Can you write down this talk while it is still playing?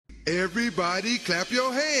Everybody clap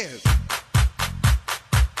your hands.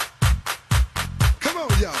 Come on,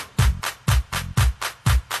 y'all.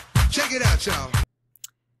 Check it out, y'all.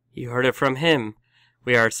 You heard it from him.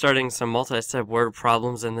 We are starting some multi-step word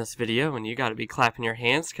problems in this video, and you got to be clapping your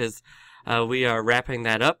hands because we are wrapping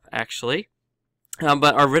that up, actually.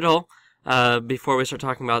 But our riddle, before we start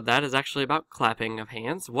talking about that, is actually about clapping of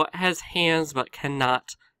hands. What has hands but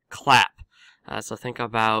cannot clap? So think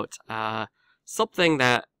about something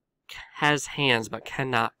that has hands but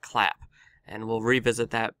cannot clap, and we'll revisit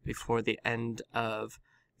that before the end of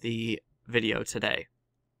the video today.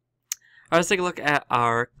 All right, let's take a look at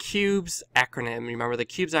our CUBES acronym. Remember, the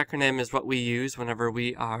CUBES acronym is what we use whenever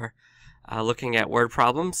we are looking at word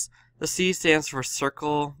problems. The C stands for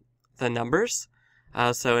circle the numbers.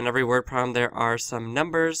 So in every word problem there are some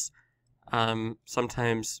numbers,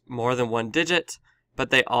 sometimes more than one digit,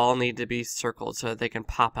 but they all need to be circled so that they can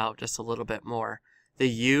pop out just a little bit more. The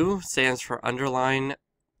U stands for underline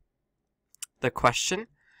the question,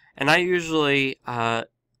 and I usually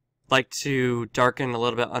like to darken a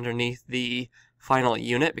little bit underneath the final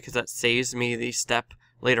unit because that saves me the step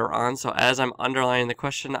later on. So as I'm underlining the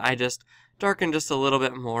question, I just darken just a little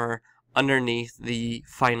bit more underneath the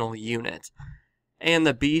final unit. And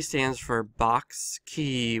the B stands for box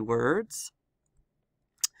keywords.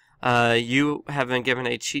 You have been given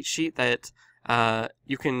a cheat sheet that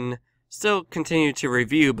you can still continue to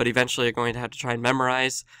review, but eventually you're going to have to try and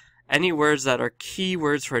memorize any words that are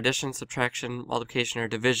keywords for addition, subtraction, multiplication, or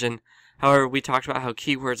division. However, we talked about how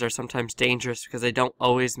keywords are sometimes dangerous because they don't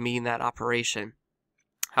always mean that operation.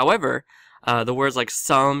 However, the words like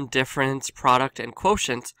sum, difference, product, and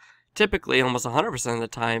quotient typically, almost 100% of the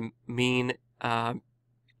time, mean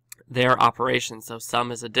their operations. So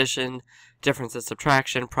sum is addition, difference is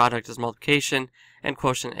subtraction, product is multiplication, and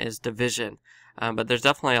quotient is division. But there's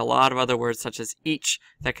definitely a lot of other words such as each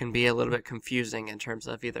that can be a little bit confusing in terms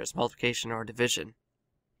of either its multiplication or division.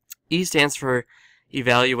 E stands for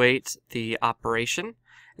evaluate the operation,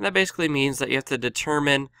 and that basically means that you have to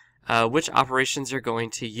determine which operations you're going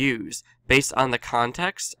to use. Based on the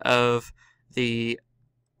context of the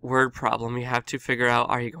word problem, you have to figure out,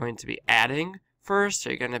 are you going to be adding first,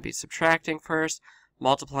 are you going to be subtracting first,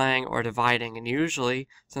 multiplying, or dividing? And usually,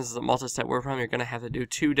 since it's a multi-step word problem, you're going to have to do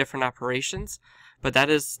two different operations, but that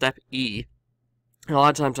is step E. And a lot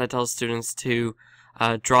of times I tell students to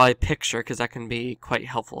draw a picture because that can be quite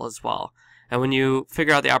helpful as well. And when you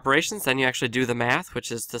figure out the operations, then you actually do the math,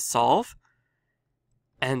 which is to solve,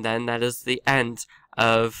 and then that is the end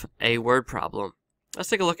of a word problem. Let's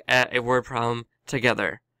take a look at a word problem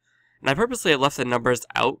together. And I purposely have left the numbers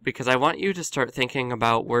out because I want you to start thinking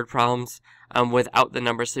about word problems without the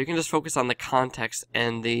numbers, so you can just focus on the context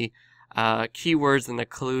and the keywords and the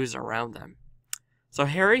clues around them. So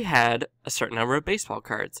Harry had a certain number of baseball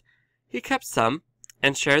cards. He kept some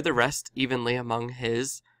and shared the rest evenly among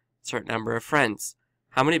his certain number of friends.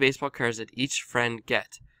 How many baseball cards did each friend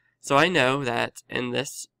get? So I know that in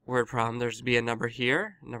this word problem there's to be a number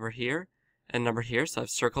here, and number here, so I've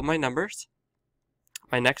circled my numbers.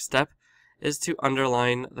 My next step is to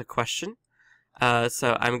underline the question.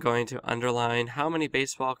 So I'm going to underline how many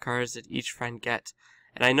baseball cards did each friend get.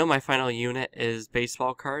 And I know my final unit is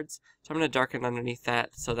baseball cards, so I'm going to darken underneath that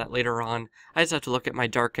so that later on I just have to look at my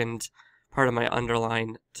darkened part of my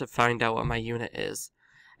underline to find out what my unit is.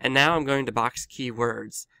 And now I'm going to box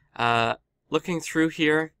keywords. Looking through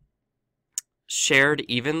here, shared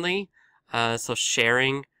evenly. So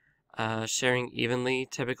sharing evenly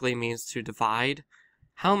typically means to divide.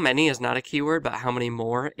 How many is not a keyword, but how many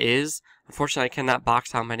more is. Unfortunately, I cannot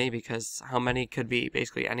box how many because how many could be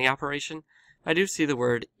basically any operation. I do see the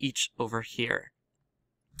word each over here.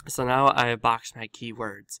 So now I have boxed my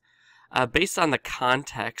keywords. Based on the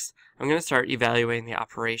context, I'm going to start evaluating the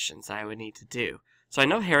operations I would need to do. So I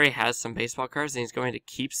know Harry has some baseball cards and he's going to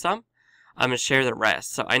keep some. I'm going to share the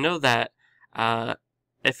rest. So I know that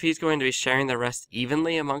if he's going to be sharing the rest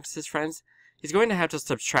evenly amongst his friends, he's going to have to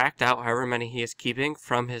subtract out however many he is keeping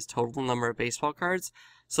from his total number of baseball cards.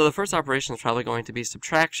 So the first operation is probably going to be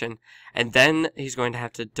subtraction, and then he's going to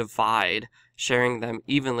have to divide, sharing them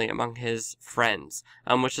evenly among his friends,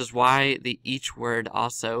 which is why the each word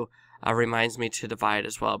also reminds me to divide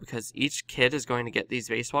as well, because each kid is going to get these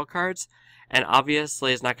baseball cards, and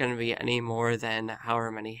obviously it's not going to be any more than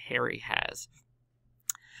however many Harry has.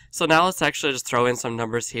 So now let's actually just throw in some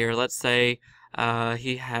numbers here. Let's say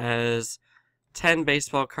he has 10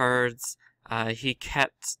 baseball cards, he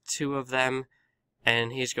kept 2 of them,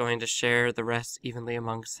 and he's going to share the rest evenly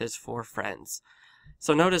amongst his 4 friends.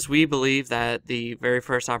 So notice we believe that the very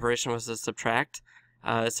first operation was to subtract.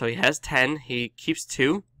 So he has 10, he keeps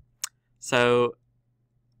 2. So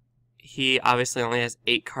he obviously only has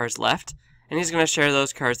 8 cards left, and he's going to share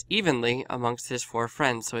those cards evenly amongst his 4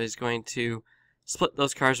 friends. So he's going to split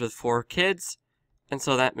those cards with 4 kids, and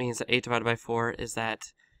so that means that 8 divided by 4 is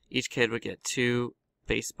that each kid would get 2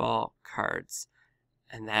 baseball cards,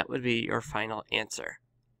 and that would be your final answer.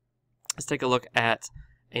 Let's take a look at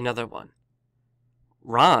another one.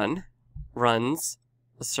 Ron runs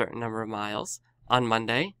a certain number of miles on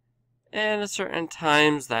Monday, and a certain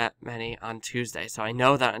times that many on Tuesday. So I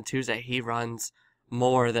know that on Tuesday he runs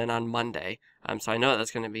more than on Monday. So I know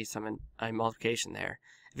that's going to be some multiplication there.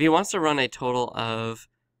 If he wants to run a total of,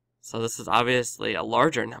 so this is obviously a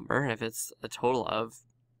larger number, if it's a total of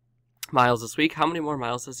miles this week, how many more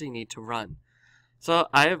miles does he need to run? So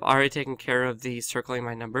I have already taken care of the circling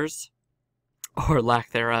my numbers, or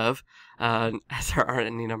lack thereof, as there aren't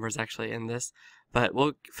any numbers actually in this, but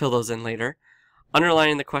we'll fill those in later.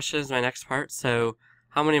 Underlining the question is my next part. So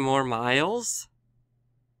how many more miles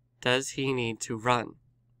does he need to run?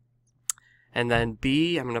 And then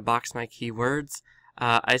B, I'm going to box my keywords.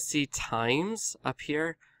 I see times up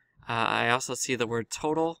here. I also see the word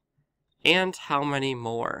total and how many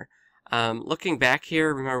more. Looking back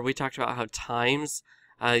here, remember we talked about how times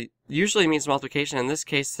usually means multiplication. In this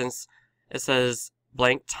case, since it says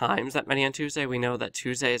blank times that many on Tuesday, we know that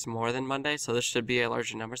Tuesday is more than Monday, so this should be a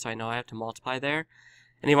larger number, so I know I have to multiply there.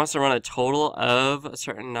 And he wants to run a total of a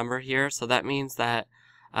certain number here, so that means that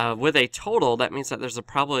with a total, that means that there's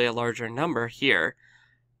probably a larger number here.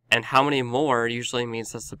 And how many more usually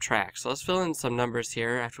means to subtract. So let's fill in some numbers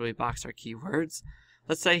here after we box our keywords.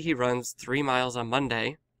 Let's say he runs 3 miles on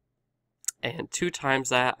Monday, and 2 times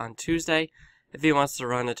that on Tuesday. If he wants to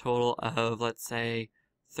run a total of, let's say,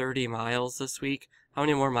 30 miles this week, how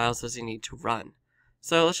many more miles does he need to run?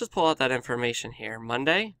 So let's just pull out that information here.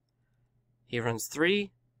 Monday, he runs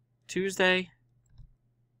 3. Tuesday,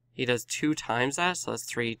 he does 2 times that, so that's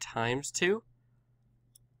 3 times 2,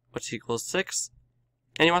 which equals 6.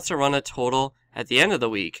 And he wants to run a total at the end of the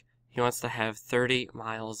week. He wants to have 30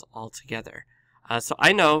 miles altogether. So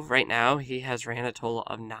I know right now he has ran a total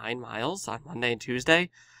of 9 miles on Monday and Tuesday.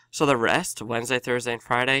 So the rest, Wednesday, Thursday, and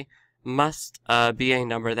Friday, must be a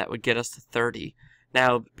number that would get us to 30.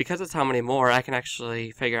 Now, because it's how many more, I can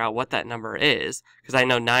actually figure out what that number is, because I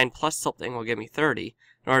know 9 plus something will give me 30.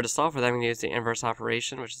 In order to solve for that, I'm going to use the inverse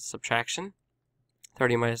operation, which is subtraction.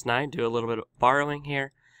 30 minus 9, do a little bit of borrowing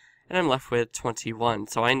here, and I'm left with 21.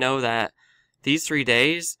 So I know that these 3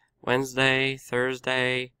 days, Wednesday,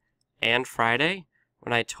 Thursday, and Friday,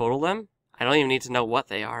 when I total them, I don't even need to know what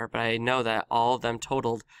they are, but I know that all of them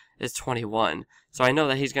totaled is 21. So I know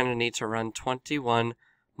that he's going to need to run 21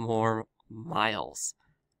 more miles.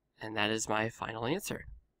 And that is my final answer.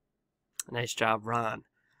 Nice job, Ron.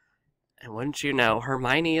 And wouldn't you know,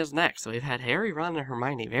 Hermione is next. So we've had Harry, Ron, and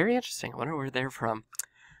Hermione. Very interesting. I wonder where they're from.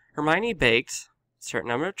 Hermione baked a certain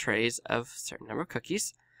number of trays of a certain number of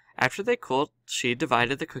cookies. After they cooled, she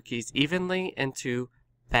divided the cookies evenly into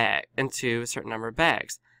a certain number of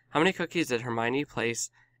bags. How many cookies did Hermione place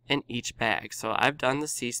in each bag? So I've done the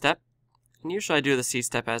C step. And usually I do the C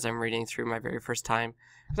step as I'm reading through my very first time,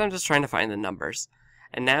 because I'm just trying to find the numbers.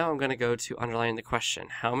 And now I'm going to go to underline the question.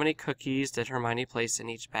 How many cookies did Hermione place in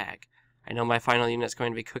each bag? I know my final unit is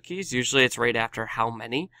going to be cookies. Usually it's right after how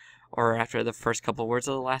many, or after the first couple words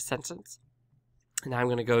of the last sentence. And now I'm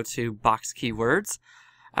going to go to box keywords.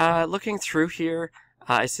 Looking through here,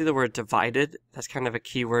 I see the word divided. That's kind of a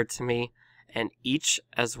keyword to me. And each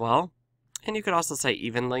as well. And you could also say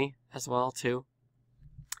evenly as well too.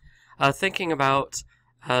 Thinking about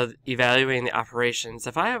evaluating the operations.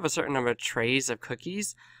 If I have a certain number of trays of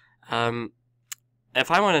cookies, if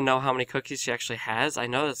I want to know how many cookies she actually has, I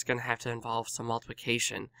know that's going to have to involve some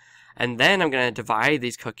multiplication. And then I'm going to divide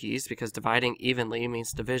these cookies, because dividing evenly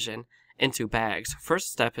means division, into bags.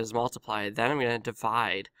 First step is multiply, then I'm going to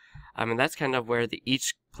divide. And that's kind of where the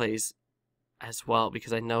each plays as well,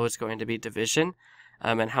 because I know it's going to be division.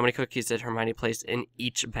 And how many cookies did Hermione place in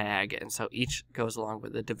each bag? And so each goes along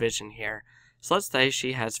with the division here. So let's say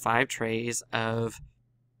she has 5 trays of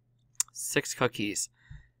 6 cookies.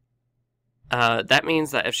 That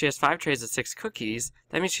means that if she has 5 trays of 6 cookies,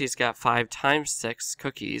 that means she's got 5 times 6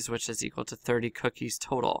 cookies, which is equal to 30 cookies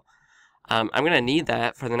total. I'm going to need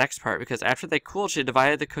that for the next part, because after they cooled, she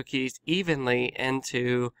divided the cookies evenly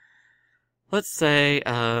into, let's say,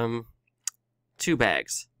 2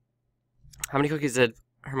 bags. How many cookies did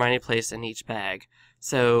Hermione place in each bag?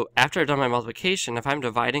 So after I've done my multiplication, if I'm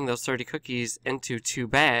dividing those 30 cookies into 2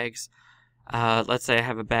 bags, let's say I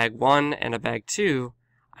have a bag 1 and a bag 2,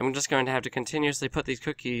 I'm just going to have to continuously put these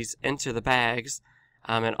cookies into the bags,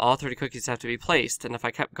 and all 30 cookies have to be placed. And if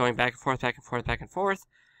I kept going back and forth, back and forth, back and forth,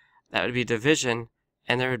 that would be division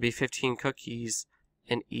and there would be 15 cookies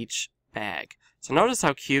in each bag. So notice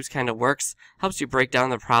how cubes kind of works. Helps you break down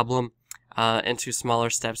the problem into smaller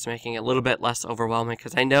steps, making it a little bit less overwhelming,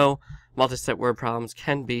 because I know multi-step word problems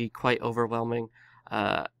can be quite overwhelming,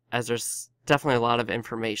 as there's definitely a lot of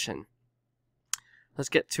information. Let's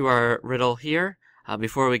get to our riddle here.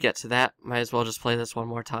 Before we get to that, might as well just play this one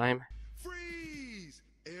more time. Freeze!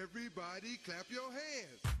 Everybody clap your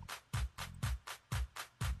hands.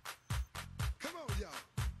 Come on, y'all.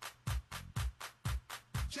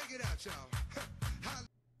 Check it out, y'all.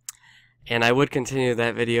 And I would continue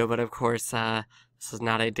that video, but of course, this is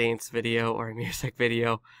not a dance video or a music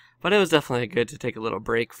video. But it was definitely good to take a little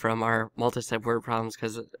break from our multi-step word problems,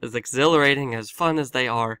 because as exhilarating, as fun as they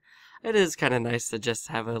are, it is kind of nice to just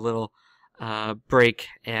have a little break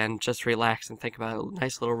and just relax and think about a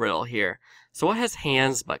nice little riddle here. So what has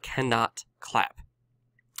hands but cannot clap?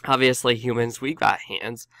 Obviously, humans, we got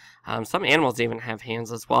hands. Some animals even have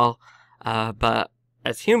hands as well. But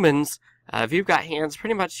as humans, if you've got hands,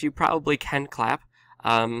 pretty much you probably can clap.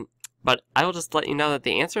 But I will just let you know that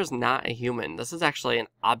the answer is not a human. This is actually an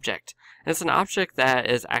object. And it's an object that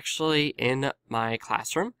is actually in my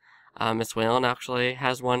classroom. Miss Whalen actually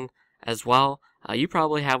has one as well. You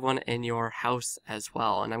probably have one in your house as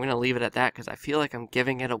well. And I'm going to leave it at that because I feel like I'm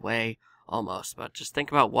giving it away almost. But just think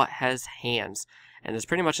about what has hands. And it's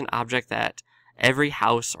pretty much an object that every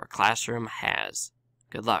house or classroom has.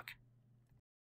 Good luck.